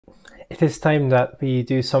it is time that we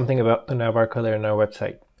do something about the navbar color in our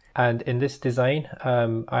website. And in this design,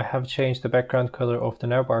 I have changed the background color of the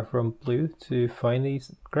navbar from blue to finally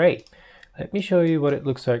gray. Let me show you what it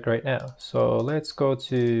looks like right now. So let's go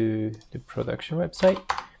to the production website.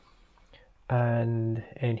 And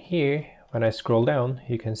in here, when I scroll down,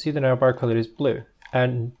 you can see the navbar color is blue.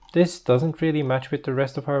 And this doesn't really match with the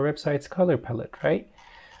rest of our website's color palette, right?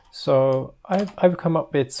 So I've come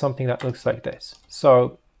up with something that looks like this.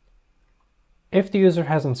 So if the user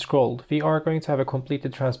hasn't scrolled, we are going to have a completely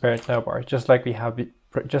transparent navbar, just like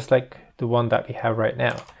the one that we have right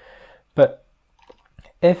now. But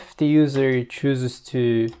if the user chooses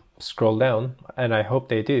to scroll down, and I hope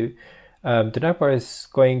they do, the navbar is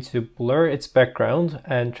going to blur its background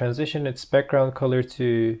and transition its background color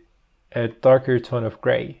to a darker tone of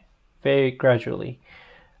gray, very gradually.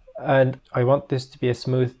 And I want this to be a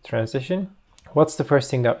smooth transition. What's the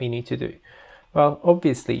first thing that we need to do? Well,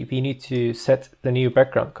 obviously we need to set the new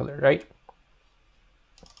background color, right?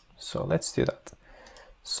 So let's do that.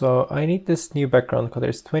 So I need this new background color.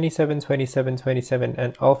 It's 27, 27, 27,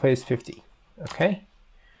 and alpha is 50. Okay.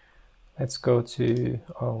 Let's go to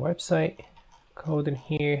our website, code in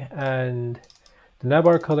here, and the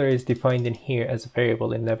navbar color is defined in here as a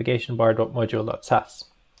variable in navigationbar.module.sass.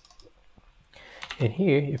 In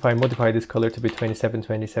here, if I modify this color to be 27,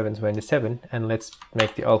 27, 27, and let's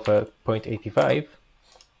make the alpha 0.85,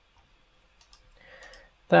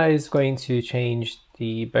 that is going to change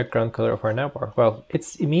the background color of our navbar. Well,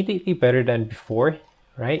 it's immediately better than before,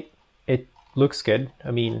 right? It looks good.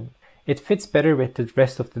 I mean, it fits better with the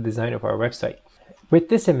rest of the design of our website. With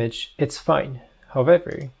this image, it's fine.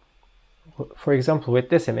 However, for example, with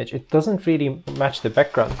this image, it doesn't really match the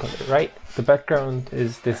background color, right? The background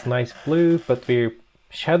is this nice blue, but we're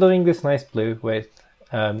shadowing this nice blue with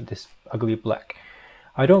this ugly black.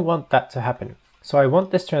 I don't want that to happen. So I want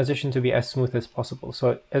this transition to be as smooth as possible.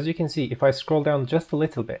 So as you can see, if I scroll down just a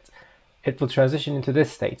little bit, it will transition into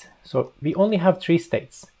this state. So we only have three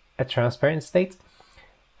states: a transparent state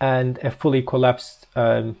and a fully collapsed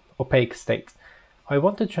opaque state. I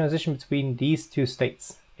want to transition between these two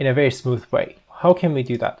states in a very smooth way. How can we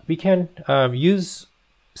do that? We can use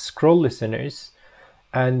scroll listeners,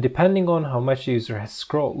 and depending on how much the user has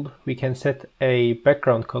scrolled, we can set a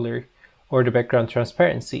background color or the background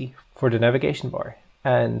transparency for the navigation bar.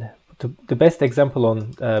 And the best example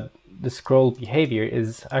on the scroll behavior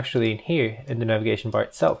is actually in here in the navigation bar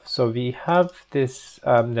itself. So we have this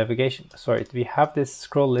we have this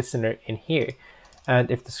scroll listener in here, and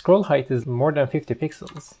if the scroll height is more than 50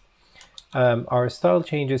 pixels, our style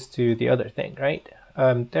changes to the other thing, right?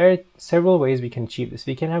 There are several ways we can achieve this.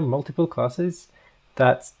 We can have multiple classes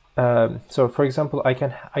that, so for example, I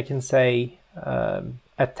can say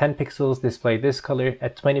at 10 pixels display this color,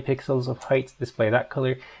 at 20 pixels of height display that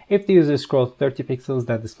color. If the user scrolled 30 pixels,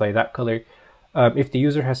 then display that color. If the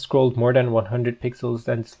user has scrolled more than 100 pixels,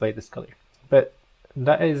 then display this color. But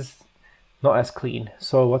that is not as clean.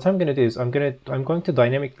 So what I'm going to do is I'm going to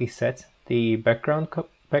dynamically set the background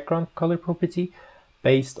color property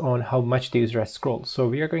based on how much the user has scrolled. So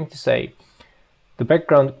we are going to say the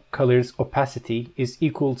background color's opacity is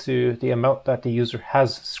equal to the amount that the user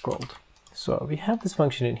has scrolled. So we have this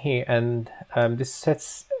function in here, and this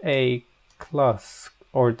sets a class,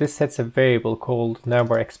 or this sets a variable called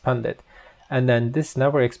navbar expanded, and then this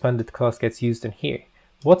navbar expanded class gets used in here.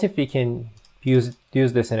 What if we can use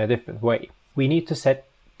this in a different way? We need to set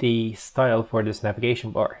the style for this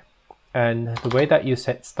navigation bar. And the way that you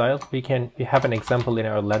set style, we have an example in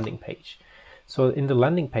our landing page. So in the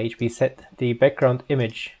landing page, we set the background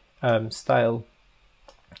image style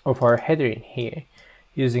of our header in here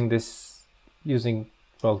using this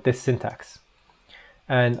syntax.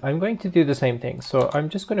 And I'm going to do the same thing. So I'm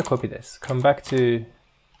just going to copy this, come back to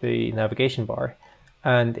the navigation bar,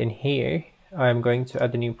 and in here, I'm going to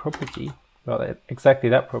add a new property. Well, exactly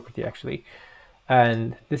that property actually.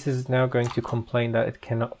 And this is now going to complain that it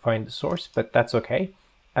cannot find the source, but that's okay.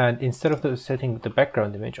 And instead of setting the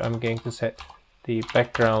background image, I'm going to set the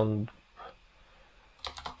background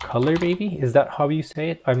color, maybe? Is that how you say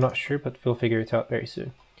it? I'm not sure, but we'll figure it out very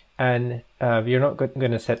soon. And we're not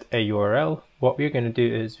going to set a URL. What we're going to do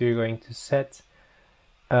is we're going to set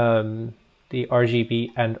the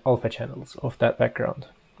RGB and alpha channels of that background.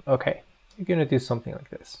 Okay, we're going to do something like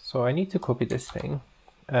this. So I need to copy this thing,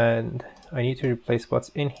 and I need to replace what's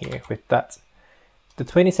in here with that. The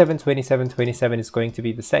 27, 27, 27 is going to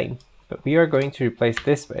be the same, but we are going to replace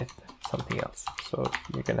this with something else. So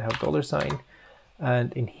you're going to have $,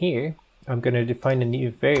 and in here, I'm going to define a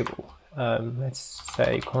new variable. Let's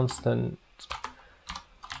say constant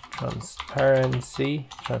transparency,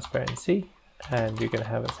 and we're going to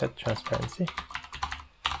have a set transparency.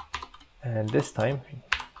 And this time,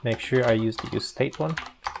 make sure I use the use state one.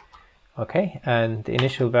 Okay, and the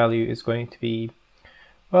initial value is going to be,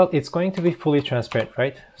 well, it's going to be fully transparent,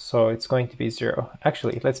 right? So it's going to be 0.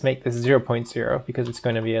 Actually, let's make this 0.0 because it's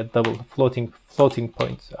going to be a double floating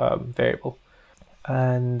point variable.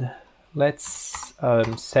 And let's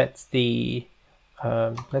set the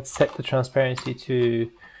transparency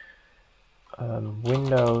to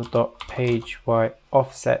window.pagey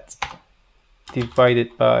offset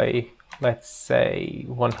divided by, let's say,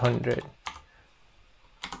 100.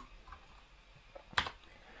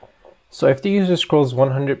 So if the user scrolls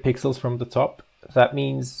 100 pixels from the top, that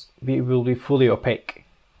means we will be fully opaque.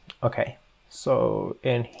 Okay, so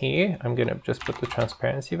in here, I'm gonna just put the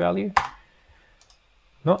transparency value.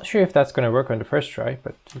 Not sure if that's gonna work on the first try,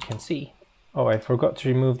 but we can see. Oh, I forgot to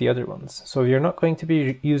remove the other ones. So you're not going to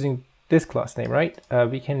be using this class name, right?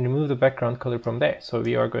 We can remove the background color from there. So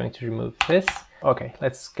we are going to remove this. Okay,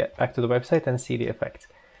 let's get back to the website and see the effect.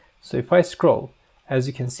 So if I scroll, as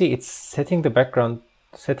you can see, it's setting the background,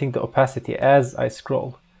 setting the opacity as I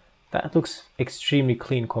scroll. That looks extremely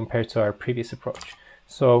clean compared to our previous approach.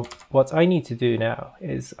 So what I need to do now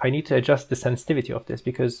is I need to adjust the sensitivity of this,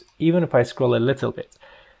 because even if I scroll a little bit,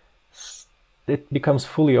 it becomes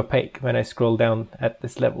fully opaque when I scroll down at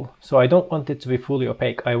this level. So I don't want it to be fully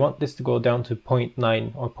opaque. I want this to go down to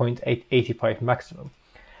 0.9 or 0.885 maximum.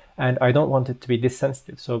 And I don't want it to be this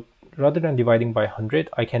sensitive. So rather than dividing by 100,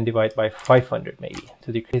 I can divide by 500 maybe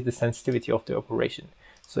to decrease the sensitivity of the operation.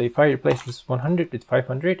 So if I replace this 100 with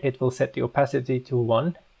 500, it will set the opacity to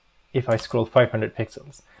 1 if I scroll 500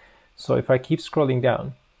 pixels. So if I keep scrolling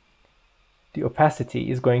down, the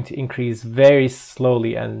opacity is going to increase very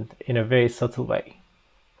slowly and in a very subtle way.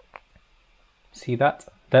 See that?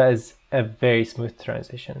 That is a very smooth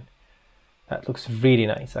transition. That looks really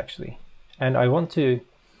nice actually. And I want to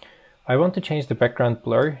change the background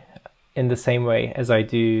blur in the same way as I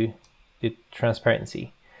do the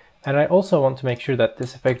transparency. And I also want to make sure that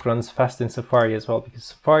this effect runs fast in Safari as well, because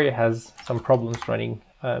Safari has some problems running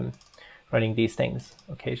these things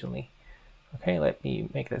occasionally. Okay, let me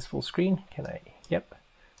make this full screen. Can I? Yep.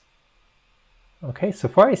 Okay,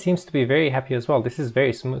 Safari seems to be very happy as well. This is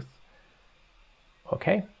very smooth.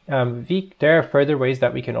 Okay, there are further ways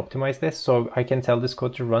that we can optimize this. So I can tell this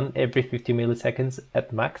code to run every 50 milliseconds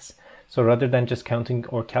at max. So rather than just counting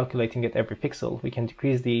or calculating it every pixel, we can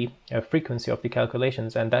decrease the frequency of the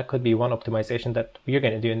calculations, and that could be one optimization that we're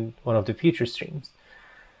going to do in one of the future streams.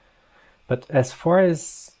 But as far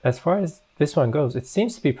as this one goes, it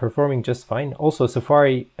seems to be performing just fine. Also,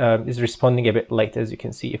 Safari is responding a bit late, as you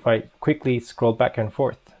can see. If I quickly scroll back and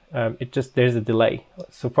forth, there's a delay.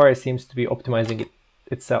 Safari seems to be optimizing it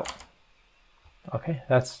itself. Okay,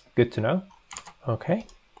 that's good to know. Okay.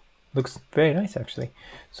 Looks very nice actually.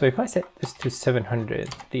 So if I set this to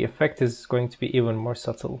 700, the effect is going to be even more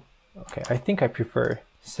subtle. Okay, I think I prefer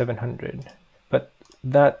 700, but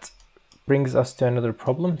that brings us to another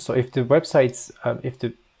problem. So if the websites,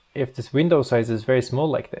 if this window size is very small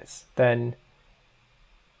like this, then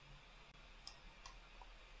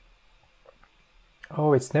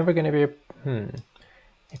oh, it's never going to be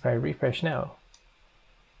if I refresh now.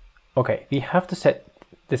 Okay, we have to set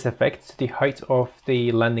this effect to the height of the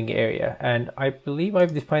landing area, and I believe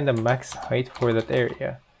I've defined a max height for that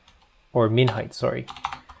area, or min height, sorry,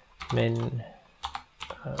 min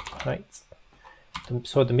height.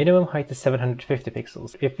 So the minimum height is 750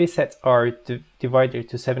 pixels. If we set our divider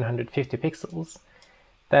to 750 pixels,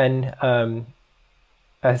 then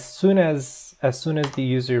as soon as the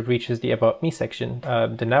user reaches the About Me section,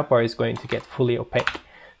 the navbar is going to get fully opaque.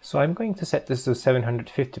 So I'm going to set this to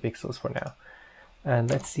 750 pixels for now.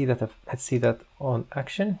 And let's see that on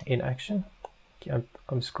action, in action. Okay,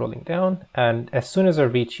 I'm scrolling down, and as soon as I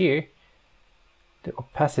reach here, the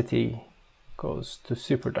opacity goes to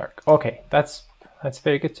super dark. Okay, that's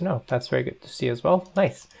very good to know. That's very good to see as well.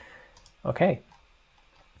 Nice. Okay,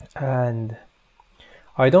 and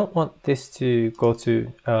I don't want this to go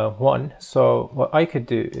to 1. So what I could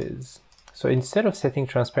do is, so instead of setting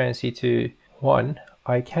transparency to 1,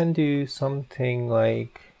 I can do something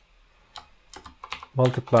like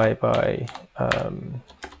multiply by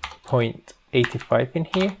 0.85 in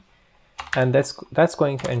here, and that's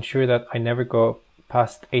going to ensure that I never go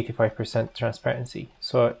past 85% transparency.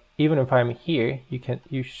 So even if I'm here,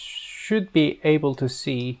 you should be able to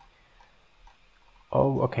see,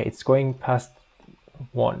 oh okay, it's going past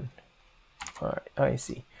 1. All right, I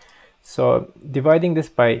see. So dividing this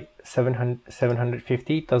by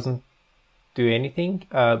 750 doesn't do anything,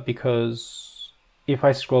 because if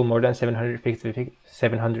I scroll more than 750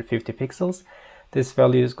 pixels, this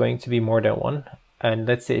value is going to be more than 1. And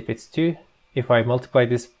let's say if it's 2, if I multiply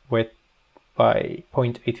this by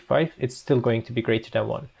 0.85, it's still going to be greater than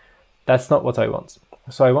 1. That's not what I want.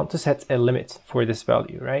 So I want to set a limit for this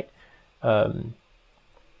value, right?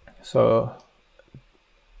 So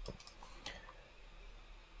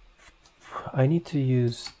I need to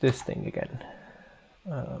use this thing again.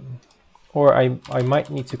 Or I might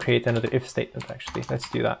need to create another if statement actually. Let's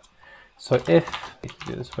do that. So if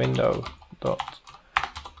this window dot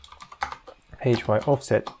page y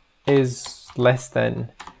offset is less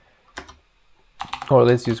than, or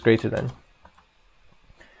let's use greater than.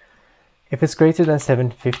 If it's greater than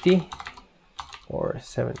 750 or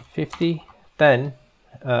 750, then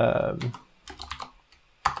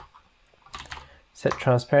set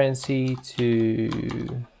transparency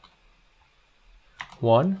to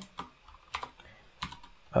 1.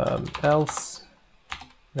 Else,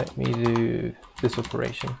 let me do this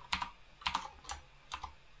operation.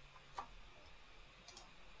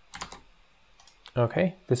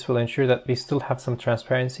 Okay, this will ensure that we still have some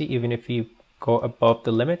transparency even if we go above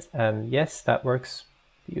the limit, and yes, that works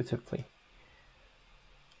beautifully.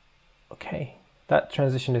 Okay, that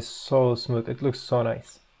transition is so smooth, it looks so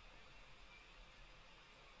nice.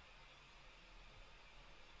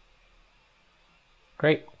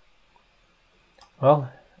 Great.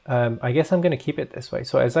 Well, I guess I'm going to keep it this way.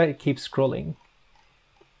 So as I keep scrolling,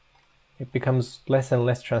 it becomes less and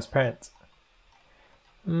less transparent.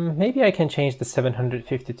 Maybe I can change the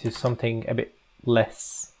 750 to something a bit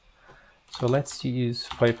less. So let's use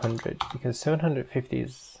 500 because 750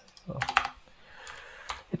 is, well,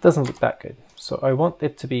 it doesn't look that good. So I want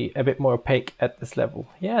it to be a bit more opaque at this level.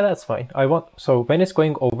 Yeah, that's fine. So when it's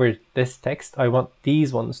going over this text, I want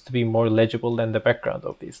these ones to be more legible than the background,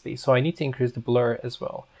 obviously. So I need to increase the blur as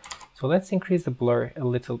well. So let's increase the blur a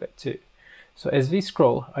little bit too. So as we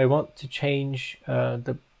scroll, I want to change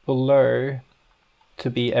the blur to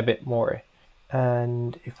be a bit more.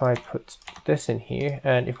 And if I put this in here,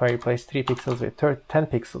 and if I replace 3 pixels with 10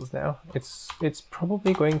 pixels now, it's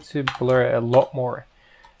probably going to blur a lot more.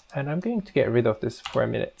 And I'm going to get rid of this for a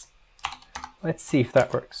minute. Let's see if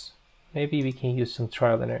that works. Maybe we can use some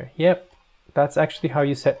trial and error. Yep, that's actually how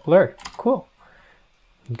you set blur. Cool.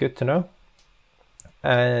 Good to know.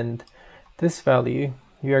 And this value,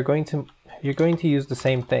 you're going to use the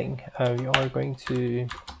same thing. You are going to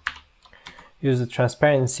use the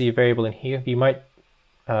transparency variable in here. We might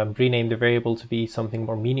rename the variable to be something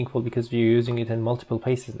more meaningful because we're using it in multiple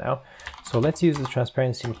places now. So let's use the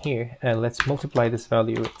transparency in here and let's multiply this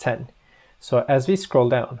value with 10. So as we scroll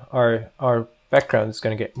down, our background is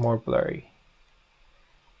going to get more blurry.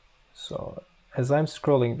 So as I'm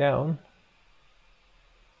scrolling down,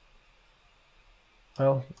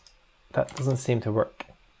 well, that doesn't seem to work.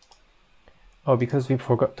 Oh, because we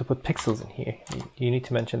forgot to put pixels in here. You need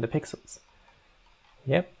to mention the pixels.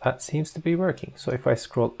 Yep, that seems to be working. So if I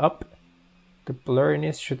scroll up, the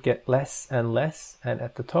blurriness should get less and less, and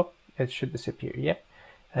at the top it should disappear. Yep,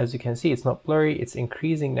 as you can see, it's not blurry, it's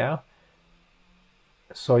increasing now.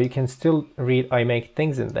 So you can still read I make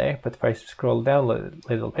things in there, but if I scroll down a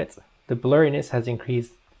little bit, the blurriness has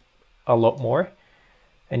increased a lot more.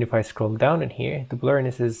 And if I scroll down in here, the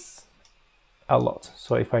blurriness is a lot.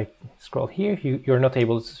 So if I scroll here, you're not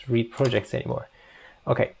able to read projects anymore.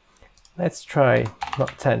 Okay. Let's try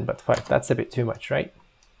not 10, but 5. That's a bit too much, right?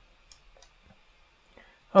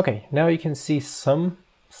 Okay, now you can see some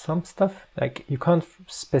stuff. Like you can't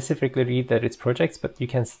specifically read that it's projects, but you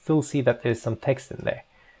can still see that there's some text in there.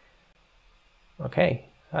 Okay,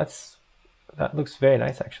 that looks very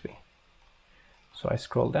nice actually. So I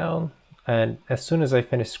scroll down, and as soon as I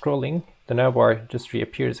finish scrolling, the navbar just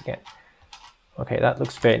reappears again. Okay, that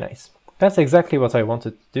looks very nice. That's exactly what I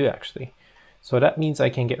wanted to do actually. So that means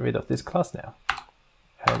I can get rid of this class now.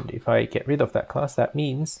 And if I get rid of that class, that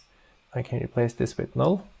means I can replace this with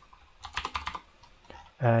null.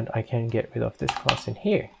 And I can get rid of this class in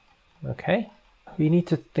here. Okay. We need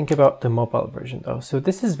to think about the mobile version though. So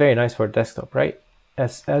this is very nice for desktop, right?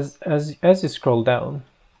 As you scroll down,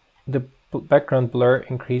 the background blur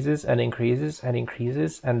increases and increases and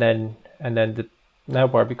increases, and then the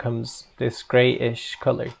navbar becomes this grayish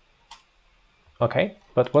color. Okay,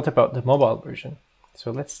 but what about the mobile version? So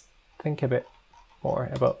let's think a bit more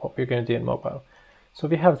about what we're going to do in mobile. So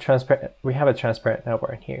we have a transparent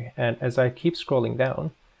navbar in here, and as I keep scrolling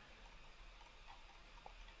down,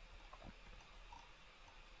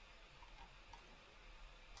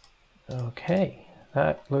 okay,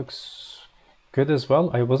 that looks good as well.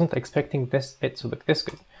 I wasn't expecting it to look this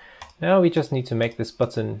good. Now we just need to make this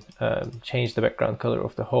button change the background color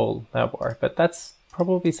of the whole navbar, but that's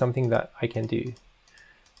probably something that I can do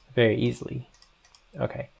very easily.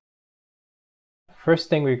 Okay. First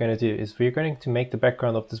thing we're going to do is we're going to make the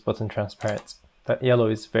background of this button transparent. That yellow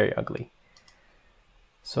is very ugly.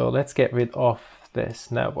 So let's get rid of this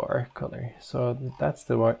Navbar color. So that's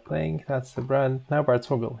the white playing, that's the brand Navbar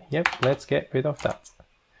toggle. Yep, let's get rid of that.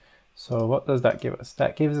 So what does that give us?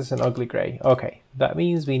 That gives us an ugly gray. Okay, that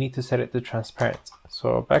means we need to set it to transparent.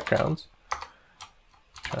 So background,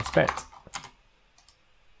 transparent.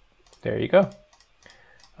 There you go.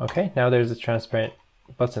 Okay, now there's a transparent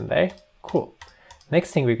button there. Cool.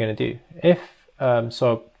 Next thing we're going to do,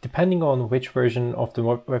 so depending on which version of the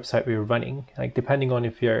website we're running, like depending on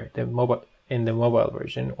if you're in the mobile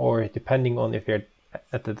version or depending on if you're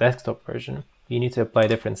at the desktop version, you need to apply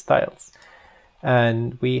different styles.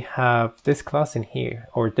 And we have this class in here,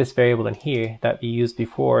 or this variable in here that we used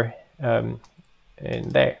before in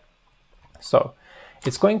there. So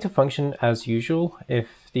it's going to function as usual if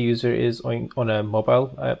the user is on a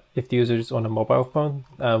mobile, if the user is on a mobile phone.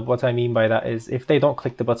 What I mean by that is if they don't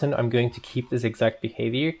click the button, I'm going to keep this exact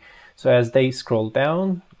behavior. So as they scroll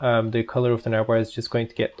down, the color of the navbar is just going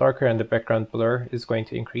to get darker and the background blur is going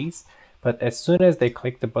to increase. But as soon as they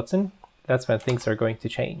click the button, that's when things are going to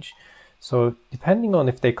change. So depending on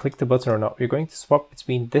if they click the button or not, we're going to swap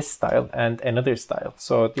between this style and another style.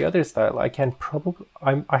 So the other style, I can probably,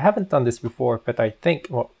 I haven't done this before, but I think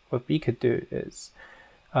what we could do is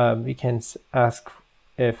we can ask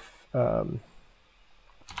if, so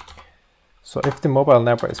if the mobile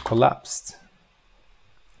navbar is collapsed,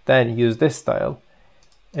 then use this style.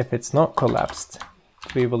 If it's not collapsed,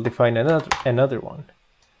 we will define another one.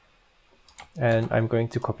 And I'm going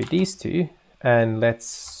to copy these two and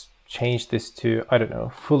let's change this to, I don't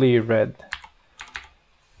know, fully red,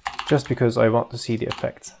 just because I want to see the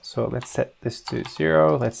effects. So let's set this to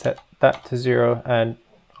 0, let's set that to 0, and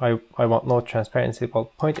I want no transparency.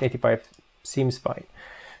 Well, 0.85 seems fine.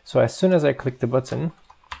 So as soon as I click the button,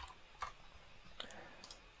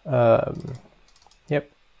 yep,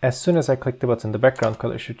 as soon as I click the button, the background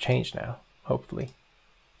color should change now, hopefully.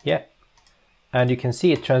 Yeah. And you can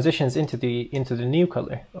see it transitions into the new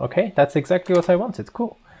color. Okay, that's exactly what I wanted.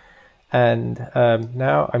 Cool. And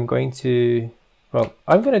now I'm going to, well,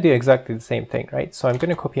 I'm going to do exactly the same thing, right? So I'm going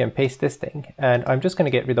to copy and paste this thing, and I'm just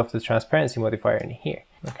going to get rid of the transparency modifier in here.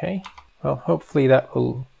 Okay, well, hopefully that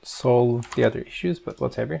will solve the other issues, but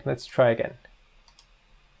whatever. Let's try again.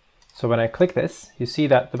 So when I click this, you see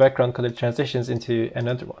that the background color transitions into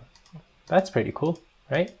another one. That's pretty cool,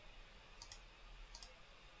 right?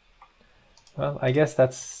 Well, I guess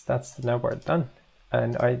that's the navbar done.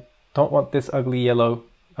 And I don't want this ugly yellow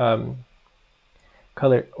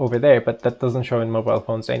color over there, but that doesn't show in mobile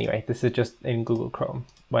phones anyway. This is just in Google Chrome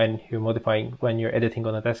when you're editing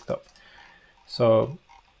on a desktop. So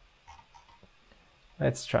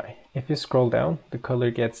let's try. If you scroll down, the color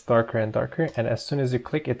gets darker and darker, and as soon as you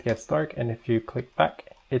click, it gets dark, and if you click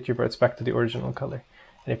back, it reverts back to the original color.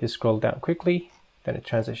 And if you scroll down quickly, then it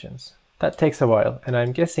transitions. That takes a while, and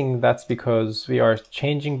I'm guessing that's because we are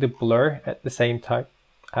changing the blur at the same time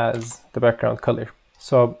as the background color.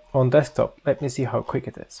 So on desktop, let me see how quick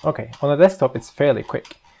it is. Okay, on a desktop, it's fairly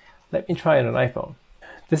quick. Let me try on an iPhone.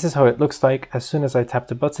 This is how it looks like as soon as I tap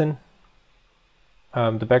the button.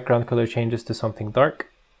 The background color changes to something dark.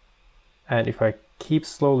 And if I keep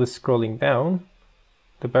slowly scrolling down,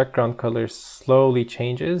 the background color slowly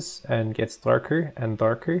changes and gets darker and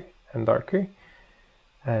darker and darker.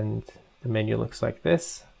 And the menu looks like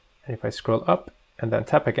this. And if I scroll up and then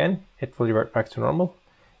tap again, it will revert back to normal.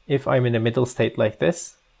 If I'm in a middle state like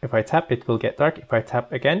this, if I tap, it will get dark. If I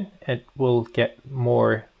tap again, it will get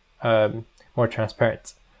more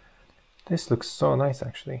transparent. This looks so nice,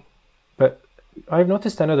 actually. But I've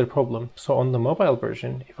noticed another problem. So on the mobile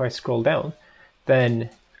version, if I scroll down, then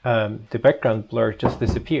the background blur just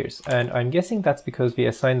disappears. And I'm guessing that's because we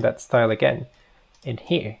assigned that style again in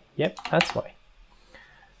here. Yep, that's why.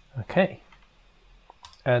 Okay.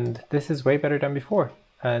 And this is way better than before.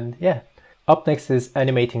 And yeah. Up next is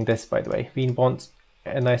animating this, by the way. We want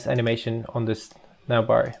a nice animation on this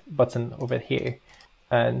navbar button over here.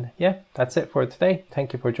 And yeah, that's it for today.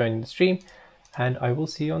 Thank you for joining the stream, and I will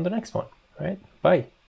see you on the next one. All right, bye.